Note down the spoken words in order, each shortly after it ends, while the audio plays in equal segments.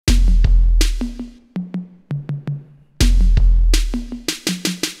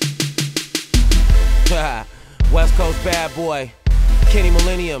West Coast bad boy, Kenny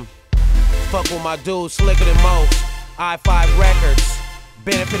Millennium. Fuck with my dude, SlickerDenMos. I5 Records.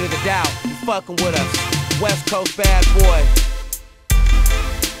 Benefit of the doubt, you fucking with us. West Coast bad boy.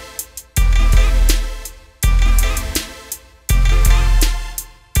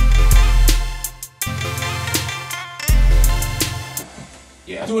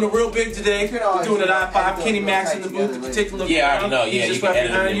 Yeah. Doing it real big today. We're doing it I5. Kenny Mack's in the booth. If you take a look. Yeah, I already know. Yeah, you can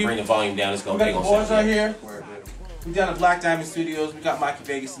edit it and bring the volume down. It's gonna take on. We got the boys right here. We down at Black Diamond Studios. We got Micky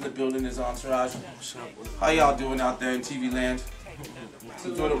Vegas in the building. His entourage. How y'all doing out there in TV land?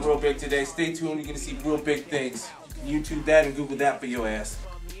 So doing it real big today. Stay tuned. You're gonna see real big things. YouTube that and Google that for your ass.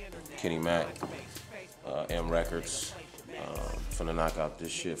 Kenny Mack, M Records. Finna knock out this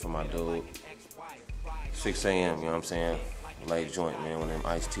shit for my dude. 6 a.m. You know what I'm saying? Late joint, man, one of them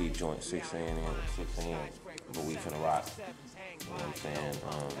iced tea joints, 6 a.m. But we finna rock. You know what I'm saying?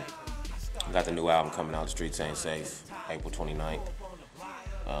 Got the new album coming out, The Streets Ain't Safe, April 29th.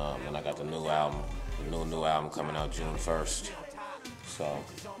 And I got the new album, new album coming out June 1st. So,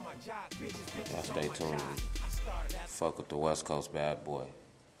 y'all stay tuned. Fuck with the West Coast bad boy.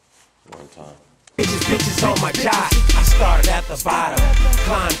 One time. Bitches on my job. I started at the bottom,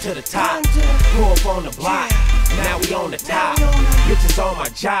 climbed to the top, grew up on the block. Now we on the top. Bitches on my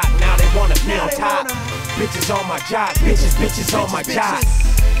job, now they wanna be on top. Bitches on my job, bitches on my job.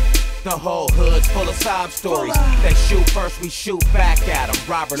 The whole hood's full of sob stories. They shoot first, we shoot back at them.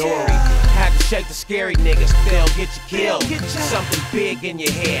 Robert Ory had to shake the scary niggas, they'll get you killed. Something big in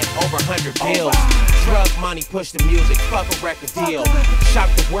your head, over 100 bills. Drug money, push the music, fuck a record deal.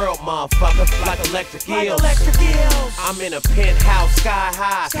 Shock the world, motherfucker, like electric eels. I'm in a penthouse, sky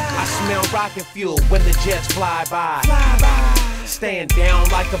high. I smell rocket fuel when the jets fly by. Staying down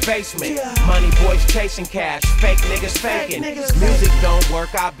like a basement. Money boys chasing cash, fake niggas faking. Music don't work,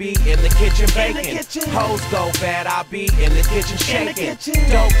 I be in the kitchen baking. Hoes go bad, I be in the kitchen shaking.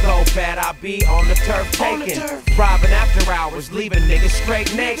 Dope go bad, I be on the turf taking. Robbing after hours, leaving niggas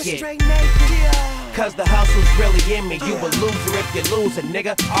straight naked. Cause the hustle's really in me. You a loser if you lose it,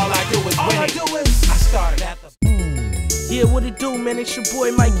 nigga. All I do is win it. I started at the... Yeah, what it do, man? It's your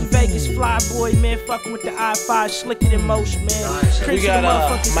boy Micky Vegas, fly boy, man. Fucking with the I5, SlickerDenMos, man. We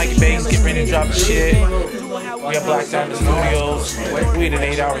got Micky Vegas getting ready to drop the shit. We got Black Diamond Studios. We in an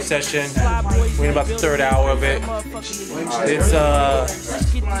 8-hour session. We're in about the 3rd hour of it. It's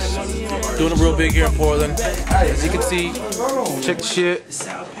doing it real big here in Portland. As you can see, check the shit.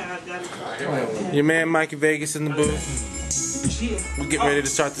 Your man Micky Vegas in the booth. We get ready to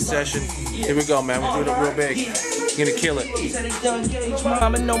start the session. Here we go, man. We're doing it real big. We're gonna kill it.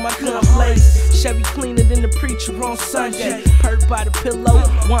 Mama know my gun place. Chevy cleaner than the preacher on Sunday. Hurt by the pillow,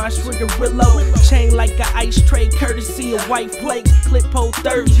 wine for Gorilla. Chain like an ice tray, courtesy of white flakes. Clip hole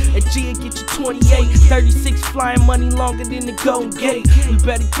 30, a G get you 28. 36 flying money longer than the Golden Gate. We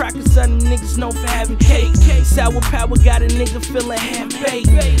better crack us, son, them niggas known for having cake. Sour power got a nigga feeling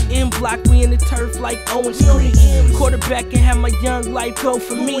half-baked. In block, we in the turf like Owen Street. Quarterback and have my young life go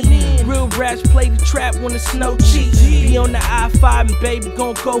for me. Real rats play the trap when the snow cheap. Be on the I5 and baby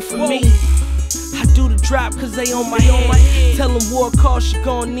gon' go for me. I do the drop cause they on my head. Tell them war cost, you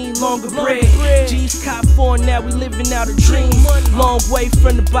gon' need longer bread. G's cop 4, now we living out a dream. Long way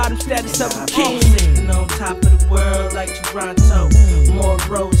from the bottom status of a king. Sitting on top of the world like Toronto. More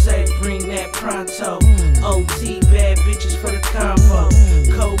rose, bring that pronto. OT, bad bitches for the combo.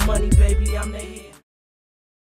 Cold money, baby, I'm the head.